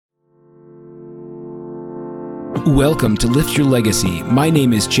Welcome to Lift Your Legacy. My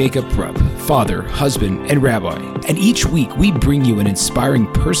name is Jacob Prupp, father, husband, and rabbi. And each week we bring you an inspiring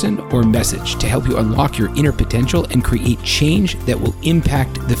person or message to help you unlock your inner potential and create change that will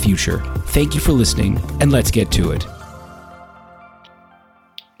impact the future. Thank you for listening, and let's get to it.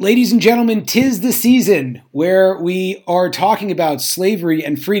 Ladies and gentlemen, 'tis the season where we are talking about slavery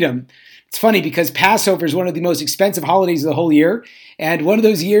and freedom. It's funny because Passover is one of the most expensive holidays of the whole year, and one of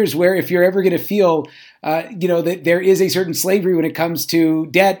those years where if you're ever going to feel that there is a certain slavery when it comes to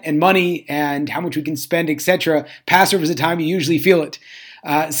debt and money and how much we can spend, etc., Passover is the time you usually feel it.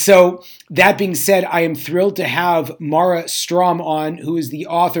 So that being said, I am thrilled to have Mara Strom on, who is the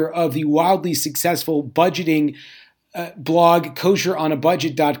author of the wildly successful budgeting blog,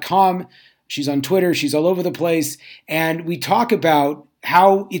 kosheronabudget.com. She's on Twitter. She's all over the place. And we talk about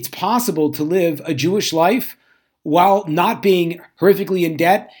how it's possible to live a Jewish life while not being horrifically in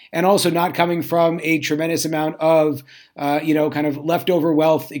debt and also not coming from a tremendous amount of, kind of leftover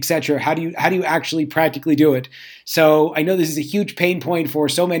wealth, etc. How do you actually practically do it? So I know this is a huge pain point for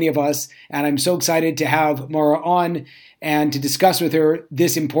so many of us, and I'm so excited to have Mara on and to discuss with her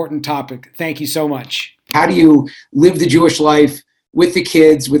this important topic. Thank you so much. How do you live the Jewish life with the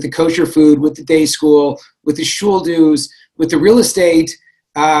kids, with the kosher food, with the day school, with the shul dues, with the real estate,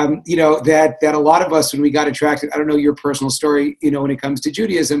 that a lot of us, when we got attracted, I don't know your personal story, when it comes to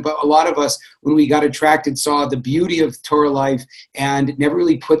Judaism, but a lot of us, when we got attracted, saw the beauty of Torah life and never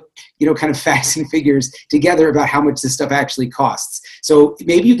really put, kind of facts and figures together about how much this stuff actually costs. So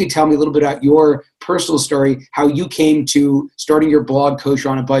maybe you could tell me a little bit about your personal story, how you came to starting your blog, Kosher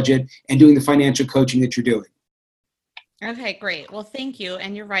on a Budget, and doing the financial coaching that you're doing. Okay, great. Well, thank you.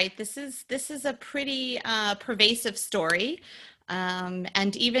 And you're right. This is a pretty pervasive story.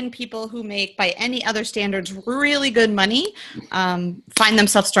 And even people who make, by any other standards, really good money, find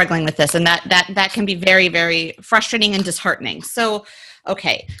themselves struggling with this. And that can be very, very frustrating and disheartening. So,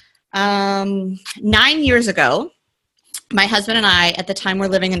 okay. 9 years ago, my husband and I, at the time, were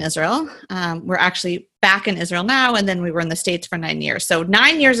living in Israel. We're actually back in Israel now, and then we were in the States for 9 years. So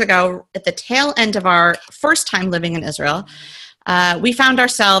 9 years ago, at the tail end of our first time living in Israel, we found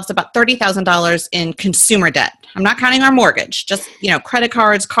ourselves about $30,000 in consumer debt. I'm not counting our mortgage, just, credit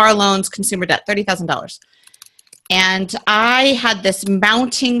cards, car loans, consumer debt, $30,000. And I had this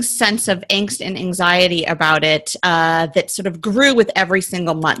mounting sense of angst and anxiety about it that sort of grew with every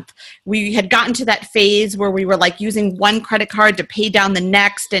single month. We had gotten to that phase where we were like using one credit card to pay down the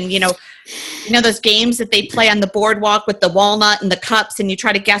next. And, those games that they play on the boardwalk with the walnut and the cups and you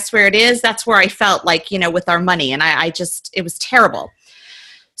try to guess where it is. That's where I felt like, with our money. And it was terrible.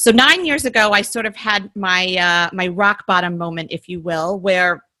 So 9 years ago, I sort of had my rock bottom moment, if you will,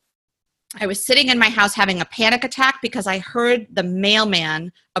 where I was sitting in my house having a panic attack because I heard the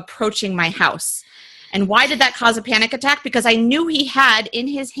mailman approaching my house. And why did that cause a panic attack? Because I knew he had in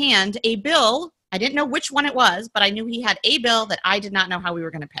his hand a bill. I didn't know which one it was, but I knew he had a bill that I did not know how we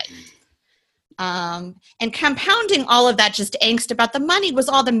were going to pay. And compounding all of that just angst about the money was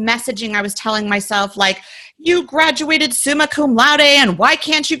all the messaging I was telling myself, like, you graduated summa cum laude, and why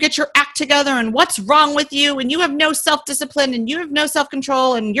can't you get your act together, and what's wrong with you, and you have no self-discipline, and you have no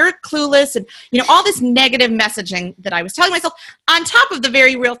self-control, and you're clueless, and, all this negative messaging that I was telling myself, on top of the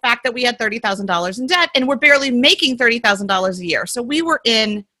very real fact that we had $30,000 in debt, and we're barely making $30,000 a year. So we were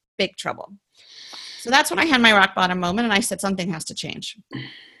in big trouble. So that's when I had my rock bottom moment, and I said, something has to change.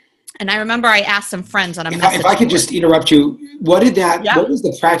 And I remember I asked some friends on a message. If I could just interrupt you, what was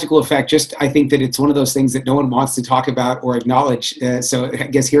the practical effect? I think that it's one of those things that no one wants to talk about or acknowledge. So I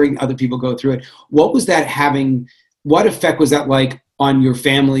guess hearing other people go through it, what was that having, what effect was that like on your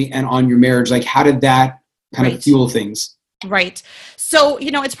family and on your marriage? Like, how did that kind of fuel things? Right. So,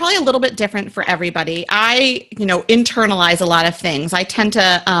 it's probably a little bit different for everybody. I, internalize a lot of things. I tend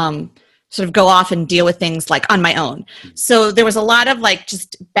to, sort of go off and deal with things like on my own. So there was a lot of like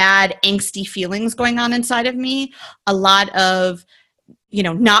just bad angsty feelings going on inside of me, a lot of,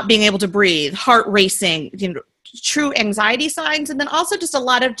 not being able to breathe, heart racing, true anxiety signs. And then also just a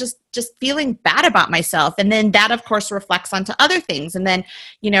lot of just feeling bad about myself. And then that of course reflects onto other things. And then,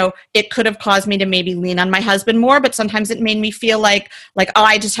 it could have caused me to maybe lean on my husband more, but sometimes it made me feel like, oh,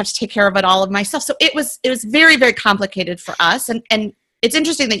 I just have to take care of it all of myself. So it was very, very complicated for us. And it's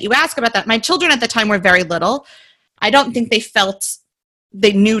interesting that you ask about that. My children at the time were very little. I don't think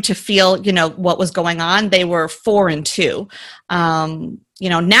they knew to feel, what was going on. They were 4 and 2.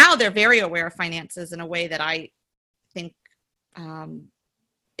 Now they're very aware of finances in a way that I think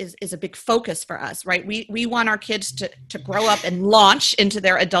is a big focus for us, right? We want our kids to grow up and launch into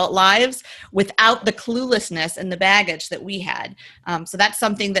their adult lives without the cluelessness and the baggage that we had. So that's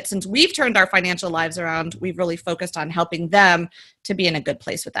something that since we've turned our financial lives around, we've really focused on helping them to be in a good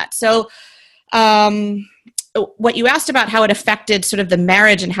place with that. So what you asked about how it affected sort of the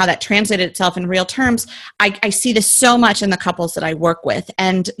marriage and how that translated itself in real terms, I see this so much in the couples that I work with.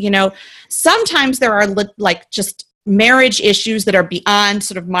 And, sometimes there are just marriage issues that are beyond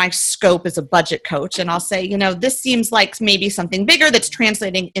sort of my scope as a budget coach. And I'll say, this seems like maybe something bigger that's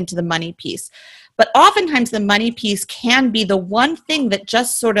translating into the money piece. But oftentimes the money piece can be the one thing that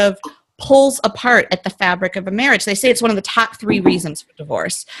just sort of pulls apart at the fabric of a marriage. They say it's one of the top 3 reasons for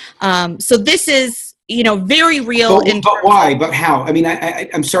divorce. So this is, very real. But why? But how? I mean,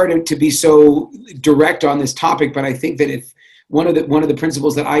 I'm sorry to be so direct on this topic, but I think that if one of the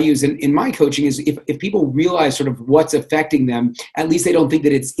principles that I use in my coaching is if people realize sort of what's affecting them, at least they don't think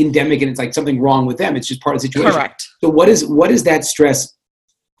that it's endemic and it's like something wrong with them. It's just part of the situation. Correct. So what does that stress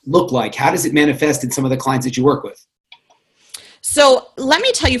look like? How does it manifest in some of the clients that you work with? So let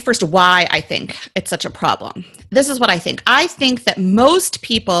me tell you first why I think it's such a problem. This is what I think. I think that most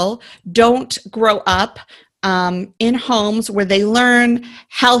people don't grow up in homes where they learn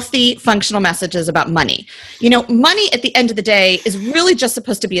healthy, functional messages about money. Money at the end of the day is really just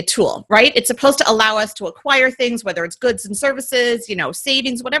supposed to be a tool, right? It's supposed to allow us to acquire things, whether it's goods and services,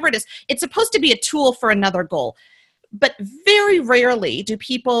 savings, whatever it is. It's supposed to be a tool for another goal. But very rarely do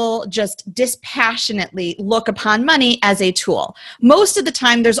people just dispassionately look upon money as a tool. Most of the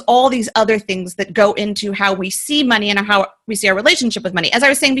time, there's all these other things that go into how we see money and how we see our relationship with money. As I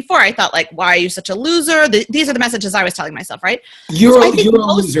was saying before, I thought why are you such a loser? These are the messages I was telling myself, right? You're a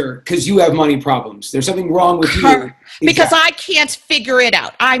loser because you have money problems. There's something wrong with you. Because I can't figure it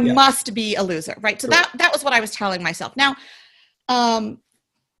out. I must be a loser, right? So that was what I was telling myself. Now,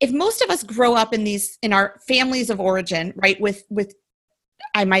 if most of us grow up in our families of origin, right, with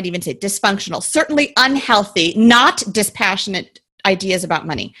I might even say dysfunctional, certainly unhealthy, not dispassionate ideas about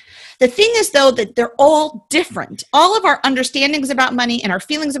money. The thing is, though, that they're all different. All of our understandings about money and our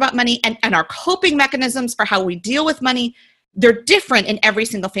feelings about money and our coping mechanisms for how we deal with money, they're different in every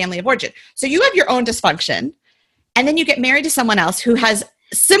single family of origin. So you have your own dysfunction, and then you get married to someone else who has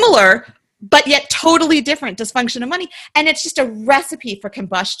similar but yet totally different dysfunction of money. And it's just a recipe for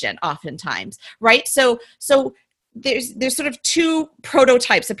combustion oftentimes, right? So there's sort of 2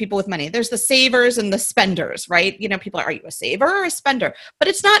 prototypes of people with money. There's the savers and the spenders, right? People are you a saver or a spender? But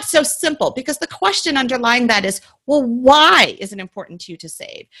it's not so simple because the question underlying that is, well, why is it important to you to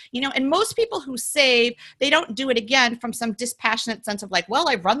save? And most people who save, they don't do it again from some dispassionate sense of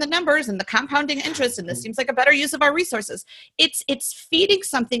I've run the numbers and the compounding interest and this seems like a better use of our resources. It's feeding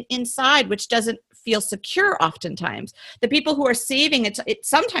something inside which doesn't feel secure oftentimes. The people who are saving,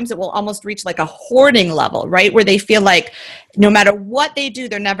 sometimes it will almost reach a hoarding level, right? Where they feel like no matter what they do,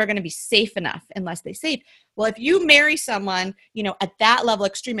 they're never going to be safe enough unless they save. Well, if you marry someone, at that level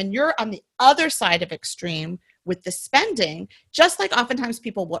extreme and you're on the other side of extreme with the spending, just like oftentimes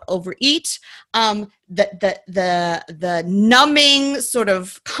people will overeat, the numbing sort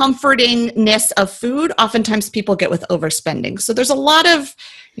of comfortingness of food, oftentimes people get with overspending. So there's a lot of,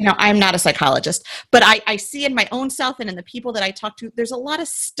 I'm not a psychologist, but I see in my own self and in the people that I talk to, there's a lot of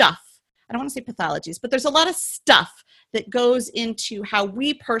stuff. I don't want to say pathologies, but there's a lot of stuff that goes into how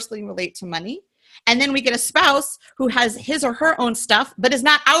we personally relate to money. And then we get a spouse who has his or her own stuff, but is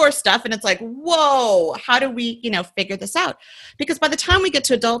not our stuff. And it's whoa, how do we, figure this out? Because by the time we get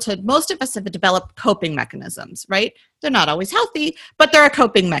to adulthood, most of us have developed coping mechanisms, right? They're not always healthy, but they're a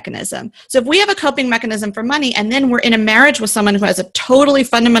coping mechanism. So if we have a coping mechanism for money, and then we're in a marriage with someone who has a totally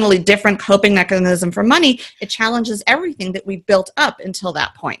fundamentally different coping mechanism for money, it challenges everything that we built up until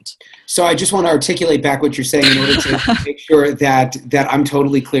that point. So I just want to articulate back what you're saying in order to make sure that I'm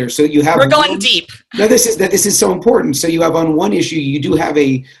totally clear. So you have— We're going deep. No, this is so important. So you have on one issue, you do have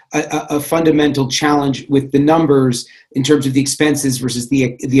a fundamental challenge with the numbers in terms of the expenses versus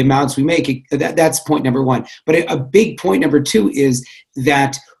the amounts we make. That's point number one. But a big point number 2 is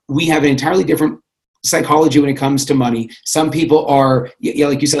that we have an entirely different psychology when it comes to money. Some people are,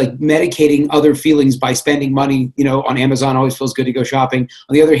 like you said, medicating other feelings by spending money, on Amazon. Always feels good to go shopping.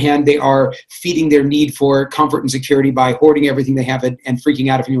 On the other hand, they are feeding their need for comfort and security by hoarding everything they have and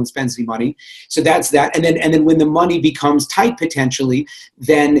freaking out if anyone spends any money. So that's that. And then when the money becomes tight potentially,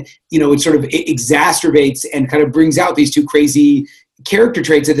 then, it sort of exacerbates and kind of brings out these 2 crazy character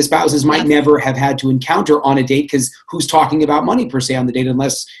traits that the spouses might never have had to encounter on a date, because who's talking about money per se on the date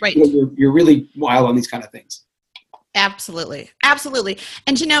unless you're really wild on these kind of things. Absolutely. Absolutely.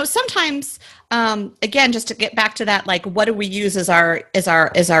 And sometimes, again, just to get back to that, like, what do we use as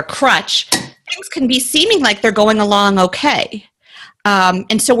our crutch? Things can be seeming like they're going along okay.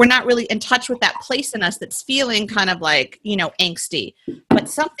 And so we're not really in touch with that place in us that's feeling kind of like, angsty. But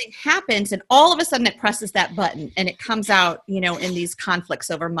something happens and all of a sudden it presses that button and it comes out, in these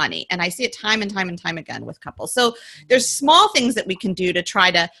conflicts over money. And I see it time and time and time again with couples. So there's small things that we can do to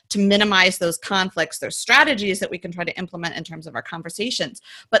try to minimize those conflicts. There's strategies that we can try to implement in terms of our conversations.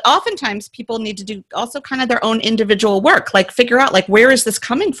 But oftentimes people need to do also kind of their own individual work, like figure out like, where is this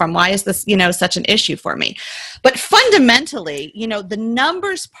coming from? Why is this, such an issue for me? But fundamentally, the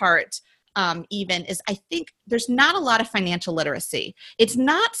numbers part even is, I think there's not a lot of financial literacy. It's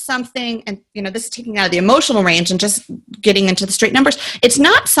not something, and this is taking out of the emotional range and just getting into the straight numbers. It's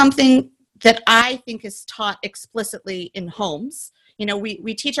not something that I think is taught explicitly in homes.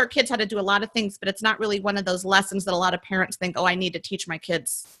 We teach our kids how to do a lot of things, but it's not really one of those lessons that a lot of parents think, oh, I need to teach my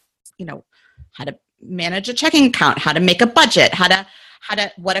kids, how to manage a checking account, how to make a budget,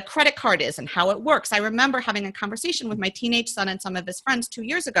 what a credit card is and how it works. I remember having a conversation with my teenage son and some of his friends 2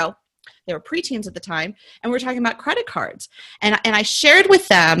 years ago. They were preteens at the time, and we were talking about credit cards. And I shared with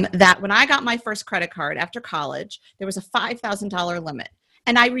them that when I got my first credit card after college, there was a $5,000 limit.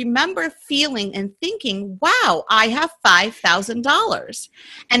 And I remember feeling and thinking, wow, I have $5,000.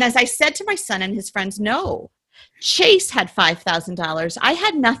 And as I said to my son and his friends, no, Chase had $5,000. I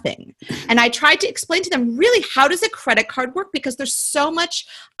had nothing. And I tried to explain to them, really, how does a credit card work? Because there's so much,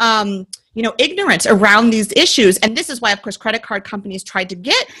 ignorance around these issues. And this is why, of course, credit card companies tried to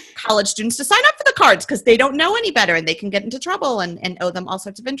get college students to sign up for the cards because they don't know any better and they can get into trouble and owe them all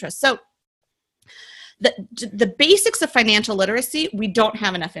sorts of interest. So the basics of financial literacy, we don't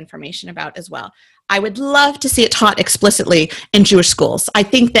have enough information about as well. I would love to see it taught explicitly in Jewish schools. I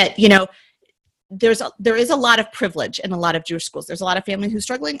think that, there is a lot of privilege in a lot of Jewish schools. There's a lot of families who are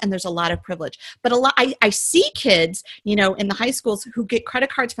struggling, and there's a lot of privilege. But I see kids, in the high schools who get credit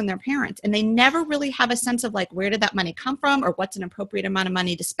cards from their parents, and they never really have a sense of like, where did that money come from, or what's an appropriate amount of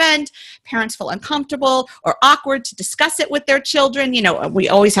money to spend. Parents feel uncomfortable or awkward to discuss it with their children. We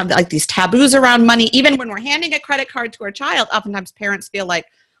always have like these taboos around money. Even when we're handing a credit card to our child, oftentimes parents feel like,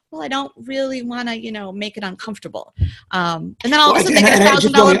 well, I don't really want to, make it uncomfortable. And then all of a sudden they get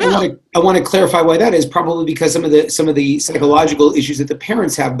 $1,000 bill. I want to clarify why that is. Probably because some of the psychological issues that the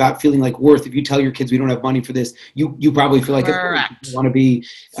parents have about feeling like worth. If you tell your kids we don't have money for this, you probably feel like you want to be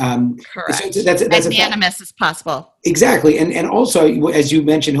correct. So that's magnanimous as possible. Exactly, and also, as you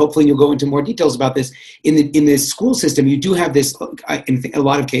mentioned, hopefully you'll go into more details about this. In the school system, you do have this, in a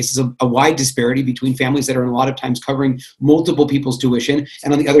lot of cases, a wide disparity between families that are a lot of times covering multiple people's tuition,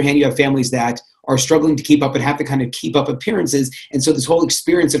 and on the other hand, you have families that are struggling to keep up and have to kind of keep up appearances. And so this whole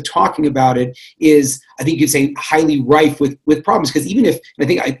experience of talking about it is, I think you'd say, highly rife with problems. Because even if,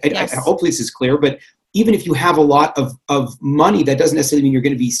 and I think, yes. hopefully this is clear, but even if you have a lot of money, that doesn't necessarily mean you're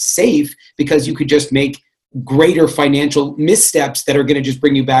going to be safe, because you could just make greater financial missteps that are going to just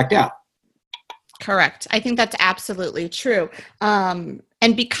bring you back down. Correct. I think that's absolutely true.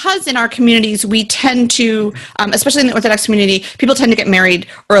 And because in our communities, we tend to, especially in the Orthodox community, people tend to get married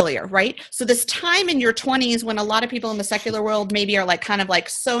earlier, right? So this time in your 20s when a lot of people in the secular world maybe are like kind of like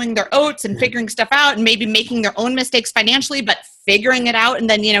sowing their oats and figuring stuff out and maybe making their own mistakes financially, but figuring it out, and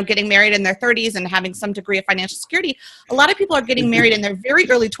then, getting married in their 30s and having some degree of financial security. A lot of people are getting married in their very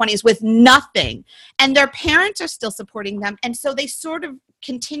early 20s with nothing, and their parents are still supporting them. And so they sort of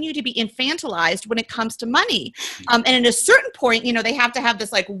continue to be infantilized when it comes to money. And at a certain point, they have to have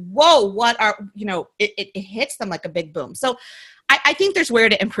this like, whoa, what are, it hits them like a big boom. So I think there's where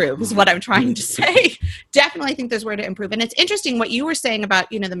to improve is what I'm trying to say. Definitely think there's where to improve. And it's interesting what you were saying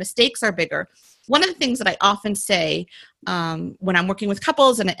about, the mistakes are bigger. One of the things that I often say when I'm working with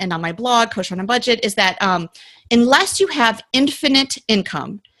couples and on my blog, Kosher on a Budget, is that unless you have infinite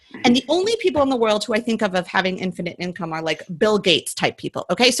income, and the only people in the world who I think of having infinite income are like Bill Gates type people.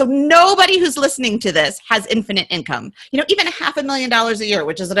 Okay. So nobody who's listening to this has infinite income. Even $500,000 a year,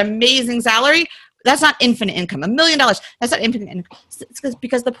 which is an amazing salary. That's not infinite income. $1 million, that's not infinite income. It's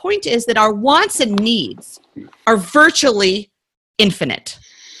because the point is that our wants and needs are virtually infinite,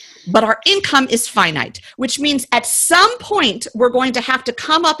 but our income is finite, which means at some point we're going to have to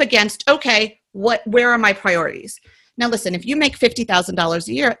come up against, okay, where are my priorities? Now, listen, if you make $50,000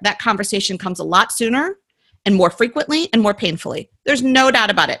 a year, that conversation comes a lot sooner and more frequently and more painfully. There's no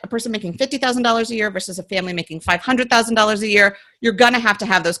doubt about it. A person making $50,000 a year versus a family making $500,000 a year, you're going to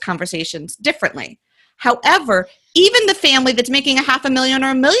have those conversations differently. However, even the family that's making $500,000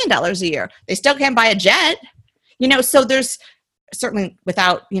 or $1 million a year, they still can't buy a jet. So there's certainly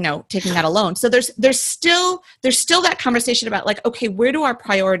without, taking out a loan. So there's still that conversation about like, okay, where do our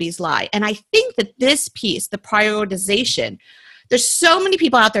priorities lie? And I think that this piece, the prioritization, there's so many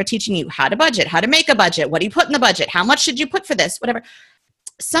people out there teaching you how to budget, how to make a budget, what do you put in the budget, how much should you put for this, whatever.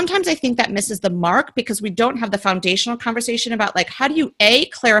 Sometimes I think that misses the mark because we don't have the foundational conversation about like, how do you A,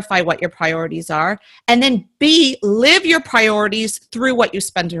 clarify what your priorities are, and then B, live your priorities through what you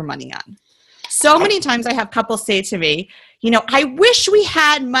spend your money on. So many times I have couples say to me, I wish we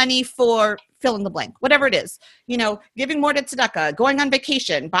had money for fill in the blank, whatever it is, giving more to tzedakah, going on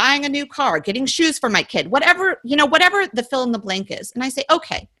vacation, buying a new car, getting shoes for my kid, whatever the fill in the blank is. And I say,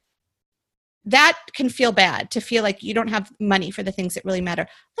 okay, that can feel bad to feel like you don't have money for the things that really matter.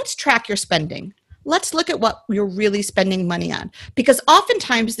 Let's track your spending. Let's look at what you're really spending money on. Because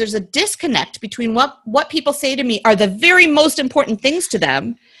oftentimes there's a disconnect between what people say to me are the very most important things to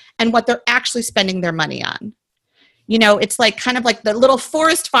them and what they're actually spending their money on. It's like kind of like the little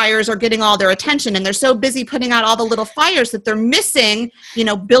forest fires are getting all their attention and they're so busy putting out all the little fires that they're missing,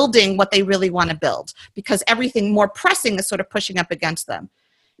 building what they really want to build because everything more pressing is sort of pushing up against them.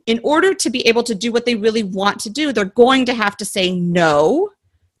 In order to be able to do what they really want to do, they're going to have to say no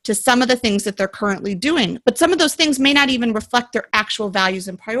to some of the things that they're currently doing. But some of those things may not even reflect their actual values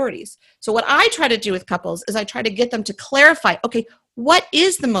and priorities. So what I try to do with couples is I try to get them to clarify, okay, what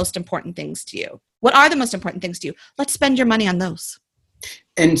is the most important things to you? What are the most important things to you? Let's spend your money on those.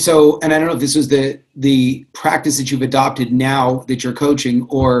 And I don't know if this was the practice that you've adopted now that you're coaching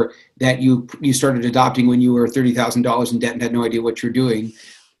or that you started adopting when you were $30,000 in debt and had no idea what you're doing.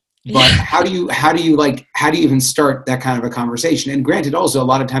 But how do you even start that kind of a conversation? And granted, also a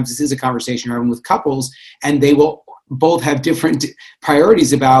lot of times this is a conversation you're having with couples, and they will both have different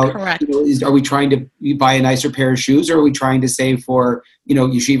priorities about. Correct. Are we trying to buy a nicer pair of shoes, or are we trying to save for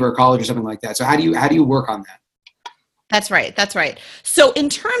yeshiva or college or something like that? So how do you work on that? That's right. So in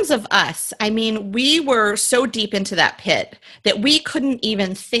terms of us, we were so deep into that pit that we couldn't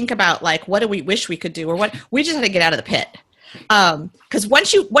even think about like what do we wish we could do or what we just had to get out of the pit. Because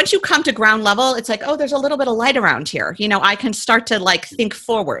once you come to ground level, it's like, oh, there's a little bit of light around here. I can start to like think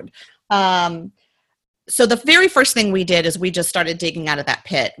forward. So the very first thing we did is we just started digging out of that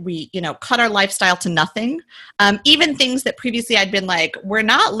pit. We, cut our lifestyle to nothing. Even things that previously I'd been like, we're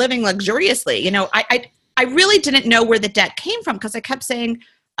not living luxuriously. I really didn't know where the debt came from because I kept saying,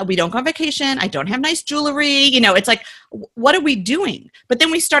 we don't go on vacation. I don't have nice jewelry. It's like, what are we doing? But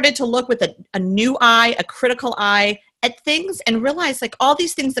then we started to look with a new eye, a critical eye at things and realize like all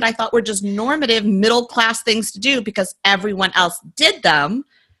these things that I thought were just normative middle class things to do because everyone else did them.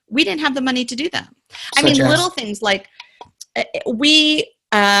 We didn't have the money to do them. Little things like we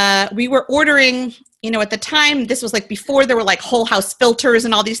were ordering, at the time, this was like before there were like whole house filters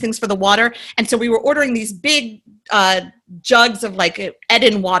and all these things for the water. And so we were ordering these big jugs of like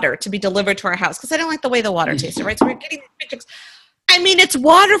Eden water to be delivered to our house because I didn't like the way the water tasted, right? So we were getting these big jugs. It's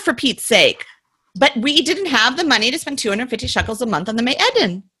water for Pete's sake. But we didn't have the money to spend 250 shekels a month on the May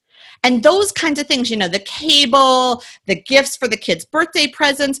Eden. And those kinds of things, the cable, the gifts for the kids' birthday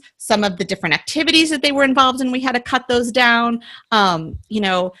presents, some of the different activities that they were involved in, we had to cut those down.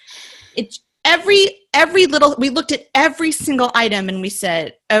 It's we looked at every single item and we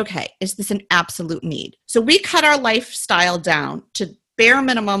said, okay, is this an absolute need? So we cut our lifestyle down to bare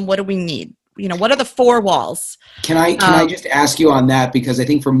minimum. What do we need? What are the four walls? Can I just ask you on that? Because I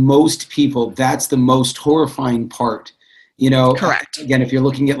think for most people, that's the most horrifying part. Correct. Again, if you're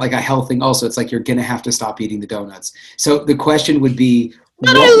looking at like a health thing also, it's like you're going to have to stop eating the donuts. So the question would be,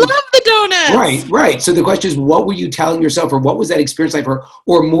 but I love the donuts. Right. So the question is, what were you telling yourself or what was that experience like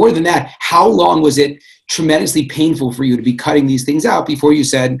or more than that, how long was it tremendously painful for you to be cutting these things out before you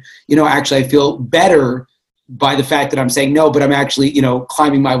said, actually I feel better by the fact that I'm saying no, but I'm actually,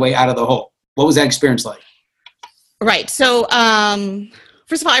 climbing my way out of the hole. What was that experience like? Right. So,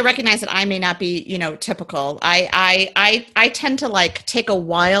 first of all, I recognize that I may not be, typical. I tend to like take a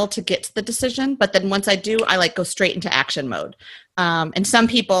while to get to the decision, but then once I do, I like go straight into action mode. And some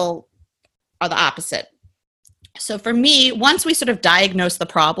people are the opposite. So for me, once we sort of diagnosed the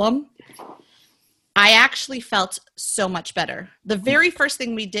problem, I actually felt so much better. The very first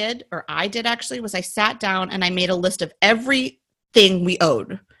thing we did, or I did actually, was I sat down and I made a list of everything we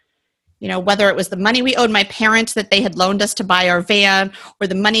owed. Whether it was the money we owed my parents that they had loaned us to buy our van, or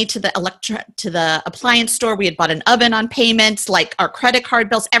the money to the appliance store. We had bought an oven on payments, like our credit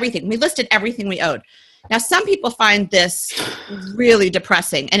card bills, everything. We listed everything we owed. Now, some people find this really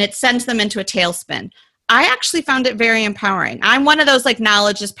depressing and it sends them into a tailspin. I actually found it very empowering. I'm one of those like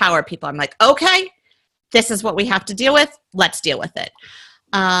knowledge is power people. I'm like, okay, this is what we have to deal with. Let's deal with it.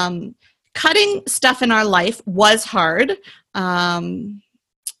 Cutting stuff in our life was hard.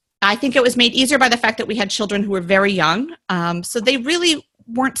 I think it was made easier by the fact that we had children who were very young. So they really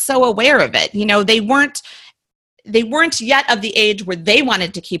weren't so aware of it. You know, they weren't yet of the age where they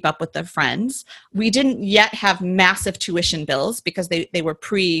wanted to keep up with their friends. We didn't yet have massive tuition bills because they were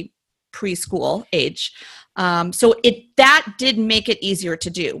preschool age. So that did make it easier to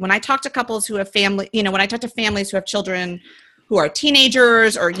do. When I talk to couples who have family, you know, when I talk to families who have children who are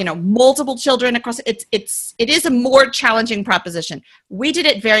teenagers or, you know, multiple children across, it is a more challenging proposition. We did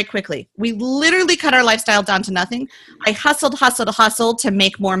it very quickly. We literally cut our lifestyle down to nothing. I hustled to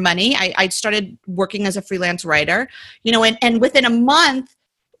make more money. I started working as a freelance writer, you know, and within a month,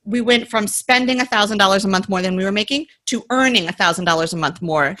 we went from spending $1,000 a month more than we were making to earning $1,000 a month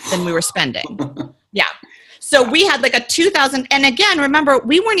more than we were spending. Yeah. So we had like a $2,000, and again, remember,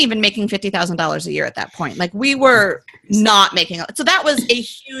 we weren't even making $50,000 a year at that point. Like we were not making, so that was a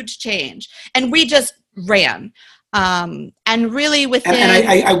huge change, and we just ran. And really within. And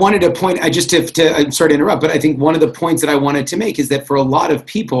I wanted to point, I'm sorry to interrupt, but I think one of the points that I wanted to make is that for a lot of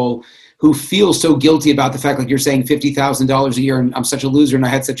people who feel so guilty about the fact, like you're saying, $50,000 a year, and I'm such a loser, and I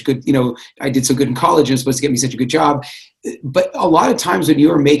had such good, you know, I did so good in college, and it's supposed to get me such a good job. But a lot of times when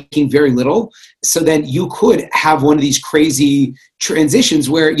you are making very little, so then you could have one of these crazy transitions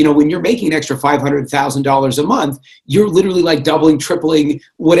where, you know, when you're making an extra $500,000 a month, you're literally like doubling, tripling,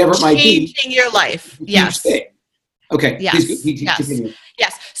 whatever it might be. Changing your life. Yes. Okay. Yes. Please continue.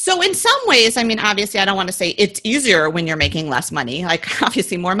 Yes. So in some ways, I mean, obviously, I don't want to say it's easier when you're making less money. Like,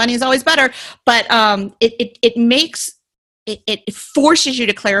 obviously, more money is always better. But it forces you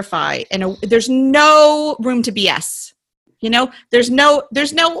to clarify, and there's no room to BS. You know, there's no.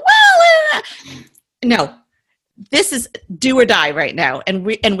 No, this is do or die right now, and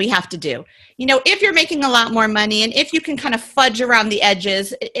we have to do. You know, if you're making a lot more money, and if you can kind of fudge around the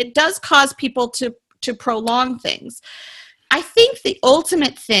edges, it does cause people to prolong things. I think the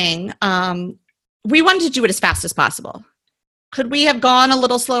ultimate thing, we wanted to do it as fast as possible. Could we have gone a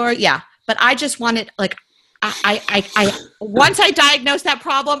little slower? Yeah, but I just wanted, like, I once I diagnosed that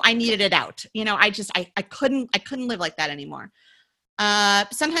problem, I needed it out. You know, I couldn't live like that anymore.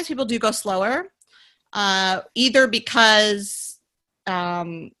 Sometimes people do go slower, either because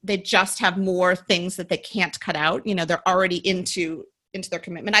they just have more things that they can't cut out. You know, they're already into their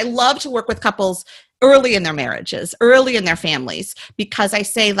commitment. I love to work with couples early in their marriages, early in their families, because I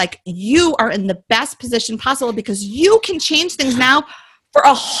say, like, you are in the best position possible because you can change things now for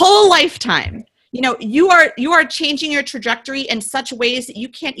a whole lifetime. You know, you are changing your trajectory in such ways that you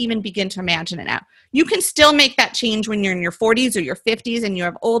can't even begin to imagine it now. You can still make that change when you're in your 40s or your 50s and you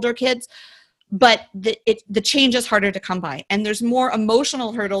have older kids, but the change is harder to come by. And there's more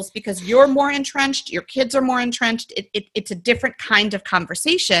emotional hurdles because you're more entrenched, your kids are more entrenched. It's a different kind of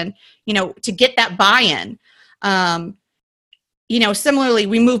conversation, you know, to get that buy-in. You know, similarly,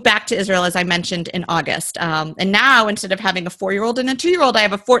 we moved back to Israel, as I mentioned, in August. And now, instead of having a 4-year-old and a 2-year-old, I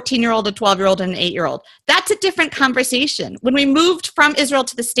have a 14-year-old, a 12-year-old, and an 8-year-old. That's a different conversation. When we moved from Israel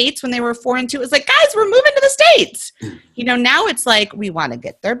to the States when they were 4 and 2, it was like, guys, we're moving to the States. You know, now it's like, we want to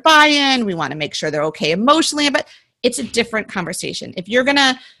get their buy-in. We want to make sure they're okay emotionally. But it's a different conversation. If you're going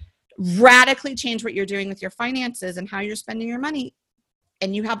to radically change what you're doing with your finances and how you're spending your money,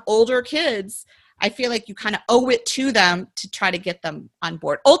 and you have older kids, I feel like you kind of owe it to them to try to get them on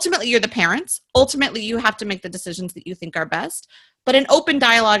board. Ultimately, you're the parents. Ultimately, you have to make the decisions that you think are best. But an open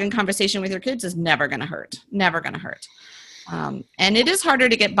dialogue and conversation with your kids is never going to hurt. Never going to hurt. And it is harder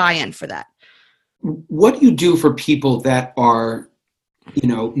to get buy-in for that. What do you do for people that are, you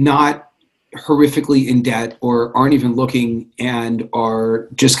know, not horrifically in debt or aren't even looking and are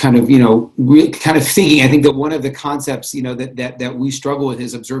just kind of, you know, really kind of thinking? I think that one of the concepts, you know, that we struggle with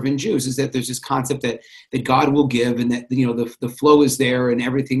as observant Jews is that there's this concept that God will give, and that, you know, the flow is there and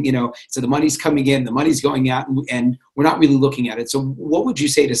everything, you know, so the money's coming in, the money's going out, and we're not really looking at it. So what would you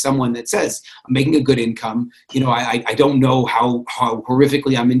say to someone that says, I'm making a good income, you know, I don't know how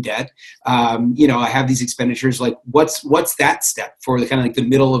horrifically I'm in debt, you know, I have these expenditures, like what's that step for the kind of like the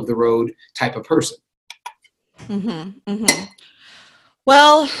middle of the road type of person? Mm-hmm, mm-hmm.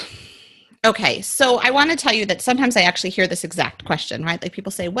 Well, okay. So I want to tell you that sometimes I actually hear this exact question, right? Like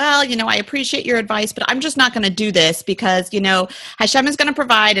people say, well, you know, I appreciate your advice, but I'm just not going to do this because, you know, Hashem is going to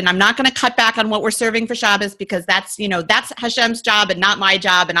provide, and I'm not going to cut back on what we're serving for Shabbos because that's, you know, that's Hashem's job and not my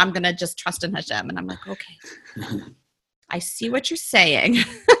job. And I'm going to just trust in Hashem. And I'm like, okay, I see what you're saying.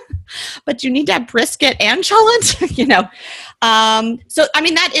 But you need to have brisket and cholent, you know? So, I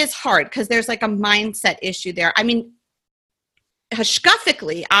mean, that is hard because there's like a mindset issue there. I mean,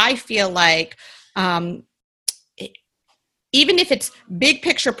 hashkafically, I feel like even if it's big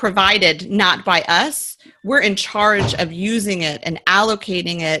picture provided, not by us, we're in charge of using it and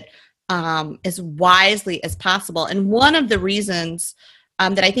allocating it as wisely as possible. And one of the reasons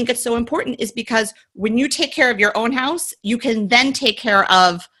that I think it's so important is because when you take care of your own house, you can then take care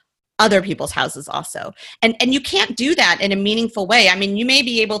of other people's houses also. And you can't do that in a meaningful way. I mean, you may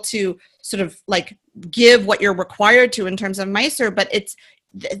be able to sort of like give what you're required to in terms of Meiser, but it's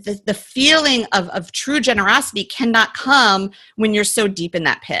the feeling of true generosity cannot come when you're so deep in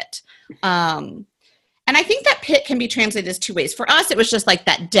that pit. And I think that pit can be translated as two ways. For us, it was just like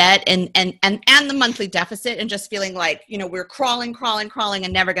that debt and the monthly deficit and just feeling like, you know, we're crawling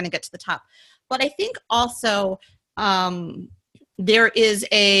and never going to get to the top. But I think also there is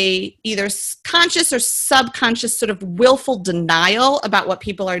a either conscious or subconscious sort of willful denial about what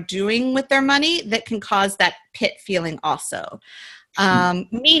people are doing with their money that can cause that pit feeling also.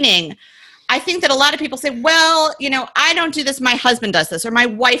 Meaning, I think that a lot of people say, well, you know, I don't do this, my husband does this, or my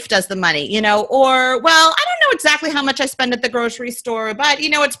wife does the money, you know, or, well, I don't know exactly how much I spend at the grocery store, but, you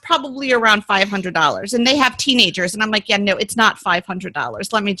know, it's probably around $500. And they have teenagers. And I'm like, yeah, no, it's not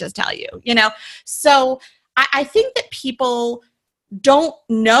 $500. Let me just tell you, you know. So I think that people don't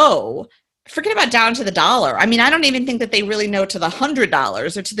know, forget about down to the dollar. I mean, I don't even think that they really know to the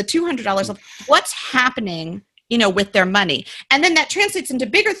 $100 or to the $200 of what's happening, you know, with their money. And then that translates into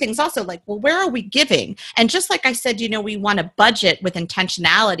bigger things also, like, well, where are we giving? And just like I said, you know, we want to budget with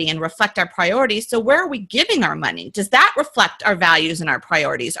intentionality and reflect our priorities. So where are we giving our money? Does that reflect our values and our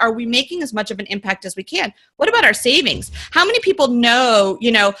priorities? Are we making as much of an impact as we can? What about our savings? How many people know,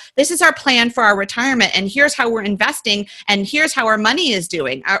 you know, this is our plan for our retirement and here's how we're investing and here's how our money is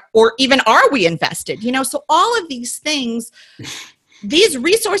doing, or even are we invested? You know, so all of these things, these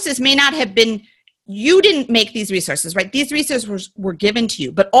resources may not have been, you didn't make these resources, right? These resources were given to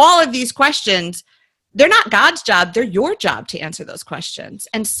you. But all of these questions, they're not God's job. They're your job to answer those questions.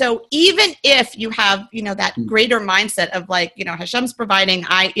 And so even if you have, you know, that greater mindset of like, you know, Hashem's providing,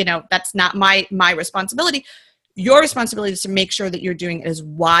 you know, that's not my responsibility. Your responsibility is to make sure that you're doing it as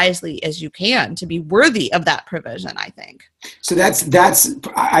wisely as you can to be worthy of that provision, I think. So I'm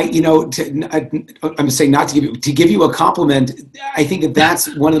saying not to give you a compliment. I think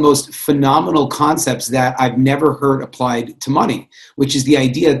that's one of the most phenomenal concepts that I've never heard applied to money, which is the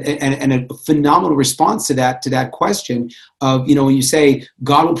idea and a phenomenal response to that question of, you know, when you say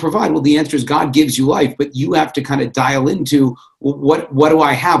God will provide, well, the answer is God gives you life, but you have to kind of dial into what do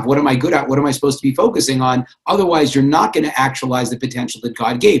I have? What am I good at? What am I supposed to be focusing on? Otherwise, you're not going to actualize the potential that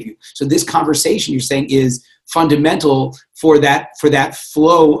God gave you. So this conversation you're saying is fundamental for that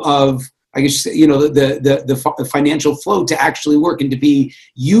flow of, I guess, you know, the financial flow to actually work and to be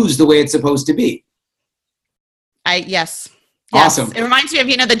used the way it's supposed to be. Yes. Awesome. It reminds me of,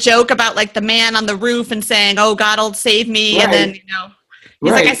 you know, the joke about like the man on the roof and saying, oh, God will save me. Right. And then, you know,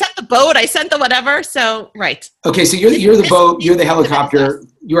 he's like, I sent the boat, I sent the whatever. So, right. Okay. So you're the boat, you're the helicopter.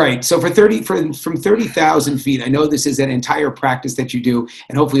 You're right. So from 30,000 feet, I know this is an entire practice that you do,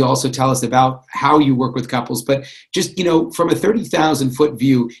 and hopefully also tell us about how you work with couples. But just, you know, from a 30,000 foot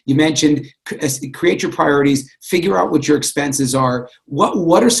view, you mentioned create your priorities, figure out what your expenses are.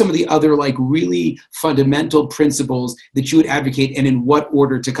 What are some of the other like really fundamental principles that you would advocate, and in what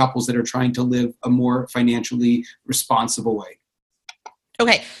order to couples that are trying to live a more financially responsible way?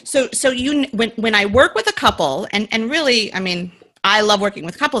 Okay. So when I work with a couple, and really, I mean, I love working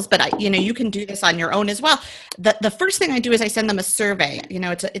with couples, but you can do this on your own as well. The first thing I do is I send them a survey. You know,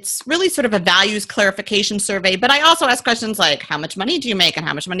 it's really sort of a values clarification survey, but I also ask questions like, how much money do you make, and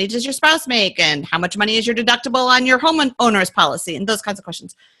how much money does your spouse make, and how much money is your deductible on your homeowner's policy, and those kinds of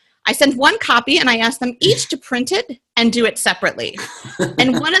questions. I send one copy and I ask them each to print it and do it separately.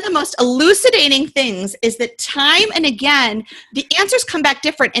 And one of the most elucidating things is that time and again, the answers come back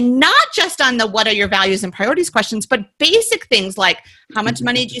different, and not just on the what are your values and priorities questions, but basic things like how much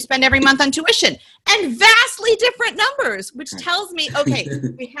money do you spend every month on tuition, and vastly different numbers, which tells me, okay,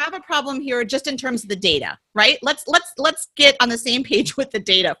 we have a problem here just in terms of the data, right? Let's get on the same page with the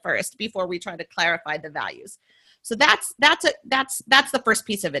data first before we try to clarify the values. So that's the first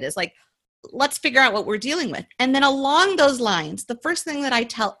piece of it, is like, let's figure out what we're dealing with. And then along those lines, the first thing that I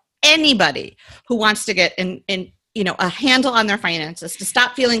tell anybody who wants to get in a handle on their finances, to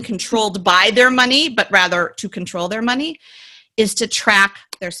stop feeling controlled by their money, but rather to control their money, is to track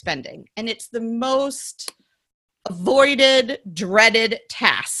their spending. And it's the most avoided, dreaded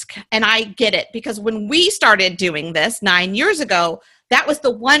task. And I get it, because when we started doing this 9 years ago, that was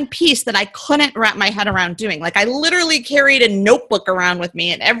the one piece that I couldn't wrap my head around doing. Like I literally carried a notebook around with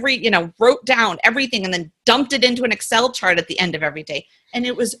me and wrote down everything and then dumped it into an Excel chart at the end of every day. And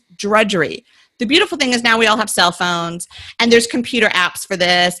it was drudgery. The beautiful thing is now we all have cell phones and there's computer apps for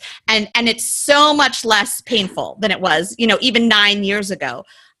this. And it's so much less painful than it was, even 9 years ago.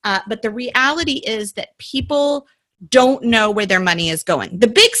 But the reality is that people don't know where their money is going. The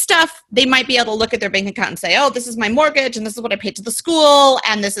big stuff, they might be able to look at their bank account and say, oh, this is my mortgage and this is what I paid to the school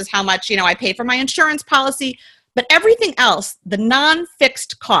and this is how much, I pay for my insurance policy. But everything else, the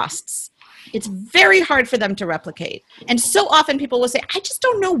non-fixed costs, it's very hard for them to replicate. And so often people will say, I just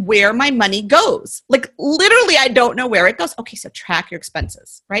don't know where my money goes. Like literally, I don't know where it goes. Okay, so track your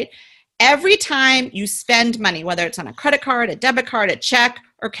expenses, right? Every time you spend money, whether it's on a credit card, a debit card, a check,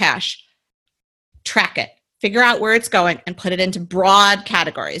 or cash, track it. Figure out where it's going and put it into broad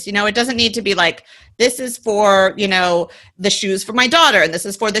categories. It doesn't need to be like, this is for, the shoes for my daughter and this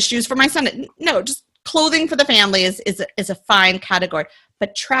is for the shoes for my son. No, just clothing for the family is a fine category,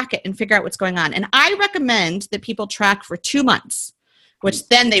 but track it and figure out what's going on. And I recommend that people track for 2 months, which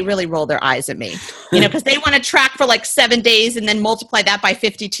then they really roll their eyes at me, because they want to track for like 7 days and then multiply that by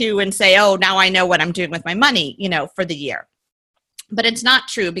 52 and say, oh, now I know what I'm doing with my money, for the year. But it's not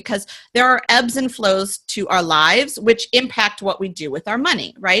true because there are ebbs and flows to our lives, which impact what we do with our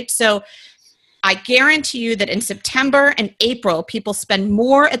money, right? So I guarantee you that in September and April, people spend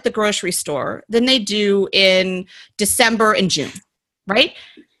more at the grocery store than they do in December and June, right?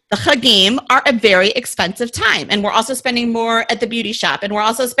 The Chagim are a very expensive time. And we're also spending more at the beauty shop. And we're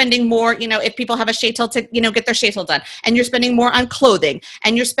also spending more, if people have a sheitel to, get their sheitel done. And you're spending more on clothing.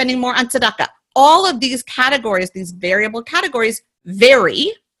 And you're spending more on tzedakah. All of these categories, these variable categories,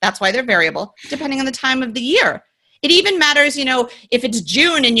 vary. That's why they're variable, depending on the time of the year. It even matters, if it's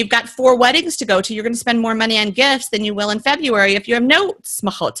June and you've got 4 weddings to go to, you're going to spend more money on gifts than you will in February if you have no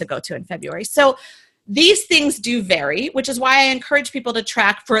smachot to go to in February. So these things do vary, which is why I encourage people to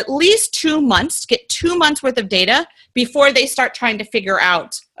track for at least 2 months, to get 2 months worth of data before they start trying to figure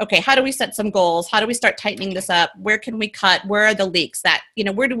out, okay, how do we set some goals? How do we start tightening this up? Where can we cut? Where are the leaks?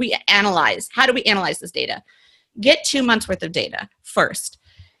 Where do we analyze? How do we analyze this data? Get 2 months worth of data first.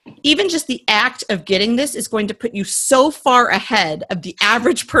 Even just the act of getting this is going to put you so far ahead of the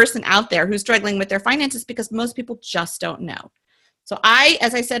average person out there who's struggling with their finances because most people just don't know. So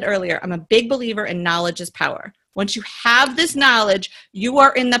as I said earlier, I'm a big believer in knowledge is power. Once you have this knowledge, you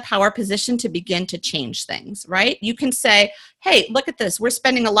are in the power position to begin to change things, right? You can say, hey, look at this. We're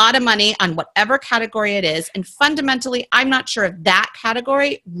spending a lot of money on whatever category it is. And fundamentally, I'm not sure if that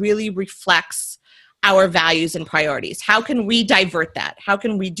category really reflects our values and priorities. How can we divert that? How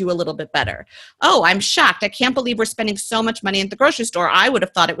can we do a little bit better? Oh, I'm shocked. I can't believe we're spending so much money at the grocery store. I would have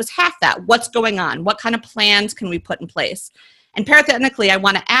thought it was half that. What's going on? What kind of plans can we put in place? And parenthetically, I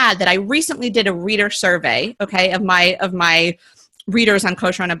want to add that I recently did a reader survey, of my readers on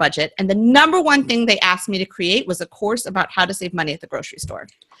Kosher on a Budget. And the number one thing they asked me to create was a course about how to save money at the grocery store.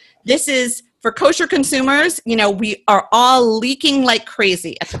 This is for kosher consumers. We are all leaking like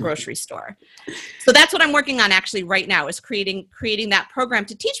crazy at the grocery store. So that's what I'm working on actually right now, is creating that program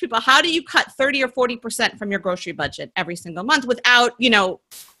to teach people how do you cut 30 or 40% from your grocery budget every single month without,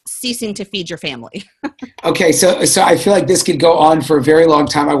 ceasing to feed your family. Okay, so I feel like this could go on for a very long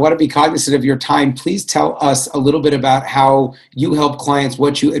time. I want to be cognizant of your time. Please tell us a little bit about how you help clients,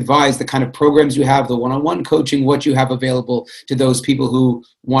 what you advise, the kind of programs you have, the one-on-one coaching, what you have available to those people who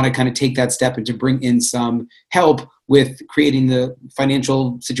want to kind of take that step and to bring in some help with creating the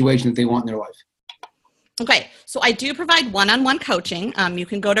financial situation that they want in their life. Okay, so I do provide one-on-one coaching. You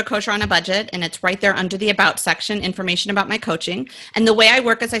can go to Kosher on a Budget, and it's right there under the About section, information about my coaching. And the way I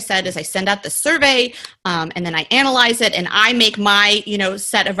work, as I said, is I send out the survey, and then I analyze it, and I make my,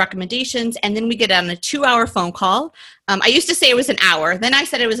 set of recommendations, and then we get on a 2-hour phone call. I used to say it was an hour. Then I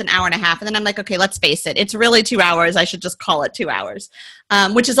said it was an hour and a half. And then I'm like, okay, let's face it. It's really 2 hours. I should just call it 2 hours,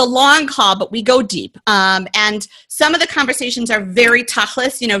 which is a long call, but we go deep. And some of the conversations are very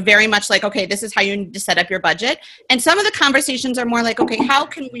tachlis, very much like, okay, this is how you need to set up your budget. And some of the conversations are more like, okay, how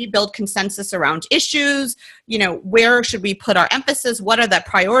can we build consensus around issues? Where should we put our emphasis? What are the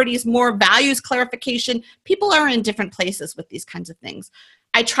priorities? More values clarification. People are in different places with these kinds of things.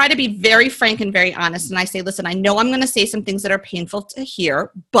 I try to be very frank and very honest. And I say, listen, I know I'm going to say some things that are painful to hear,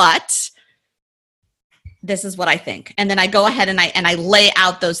 but this is what I think. And then I go ahead and I lay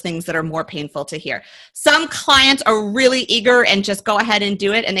out those things that are more painful to hear. Some clients are really eager and just go ahead and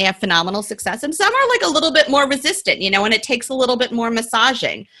do it, and they have phenomenal success. And some are like a little bit more resistant, and it takes a little bit more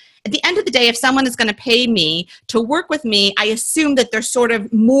massaging. At the end of the day, if someone is going to pay me to work with me, I assume that they're sort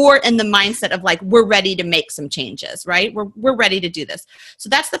of more in the mindset of like, we're ready to make some changes, right? We're ready to do this. So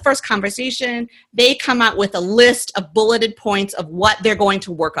that's the first conversation. They come out with a list of bulleted points of what they're going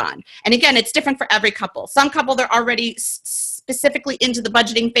to work on. And again, it's different for every couple. Some couple, they're already specifically into the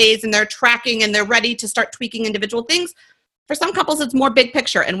budgeting phase and they're tracking and they're ready to start tweaking individual things. For some couples, it's more big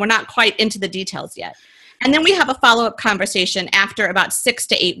picture and we're not quite into the details yet. And then we have a follow-up conversation after about 6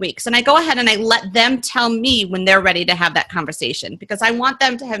 to 8 weeks. And I go ahead and I let them tell me when they're ready to have that conversation, because I want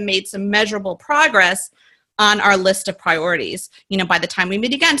them to have made some measurable progress on our list of priorities, by the time we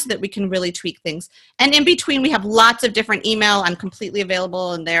meet again, so that we can really tweak things. And in between, we have lots of different email. I'm completely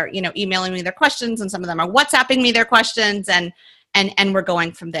available, and they're, emailing me their questions, and some of them are WhatsApping me their questions, and we're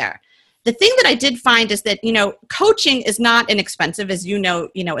going from there. The thing that I did find is that, coaching is not inexpensive, as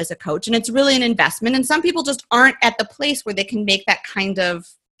as a coach, and it's really an investment. And some people just aren't at the place where they can make that kind of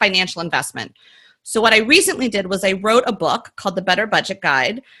financial investment. So what I recently did was I wrote a book called The Better Budget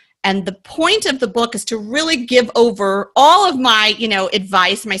Guide. And the point of the book is to really give over all of my,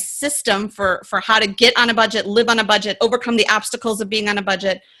 advice, my system for how to get on a budget, live on a budget, overcome the obstacles of being on a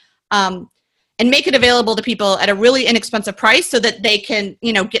budget, and make it available to people at a really inexpensive price so that they can,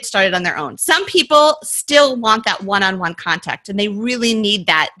 get started on their own. Some people still want that one-on-one contact and they really need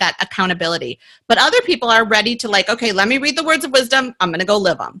that accountability. But other people are ready to okay, let me read the words of wisdom. I'm going to go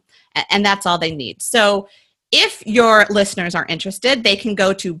live them. And that's all they need. So if your listeners are interested, they can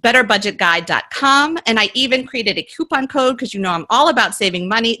go to betterbudgetguide.com. And I even created a coupon code because I'm all about saving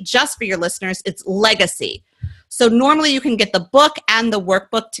money just for your listeners. It's Legacy. So normally you can get the book and the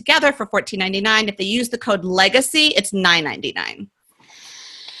workbook together for $14.99. If they use the code Legacy, it's $9.99.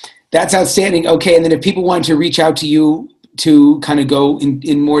 That's outstanding. Okay, and then if people want to reach out to you to kind of go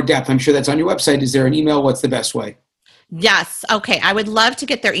in more depth, I'm sure that's on your website. Is there an email? What's the best way? Yes. Okay. I would love to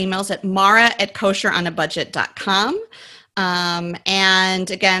get their emails at mara@kosheronabudget.com. And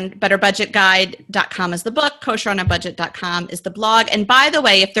again, betterbudgetguide.com is the book, kosheronabudget.com is the blog. And by the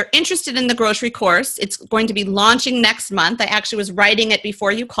way, if they're interested in the grocery course, it's going to be launching next month. I actually was writing it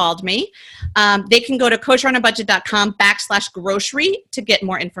before you called me. They can go to kosheronabudget.com/grocery to get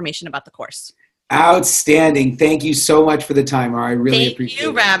more information about the course. Outstanding. Thank you so much for the time, Mara. I really appreciate it.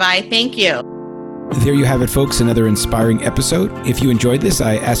 Thank you, Rabbi. Thank you. There you have it, folks, another inspiring episode. If you enjoyed this,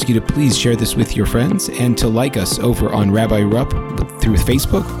 I ask you to please share this with your friends and to like us over on Rabbi Rupp through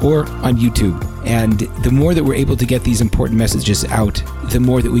Facebook or on YouTube. And the more that we're able to get these important messages out, the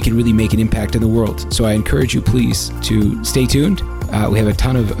more that we can really make an impact in the world. So I encourage you, please, to stay tuned. We have a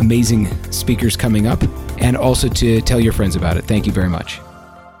ton of amazing speakers coming up, and also to tell your friends about it. Thank you very much.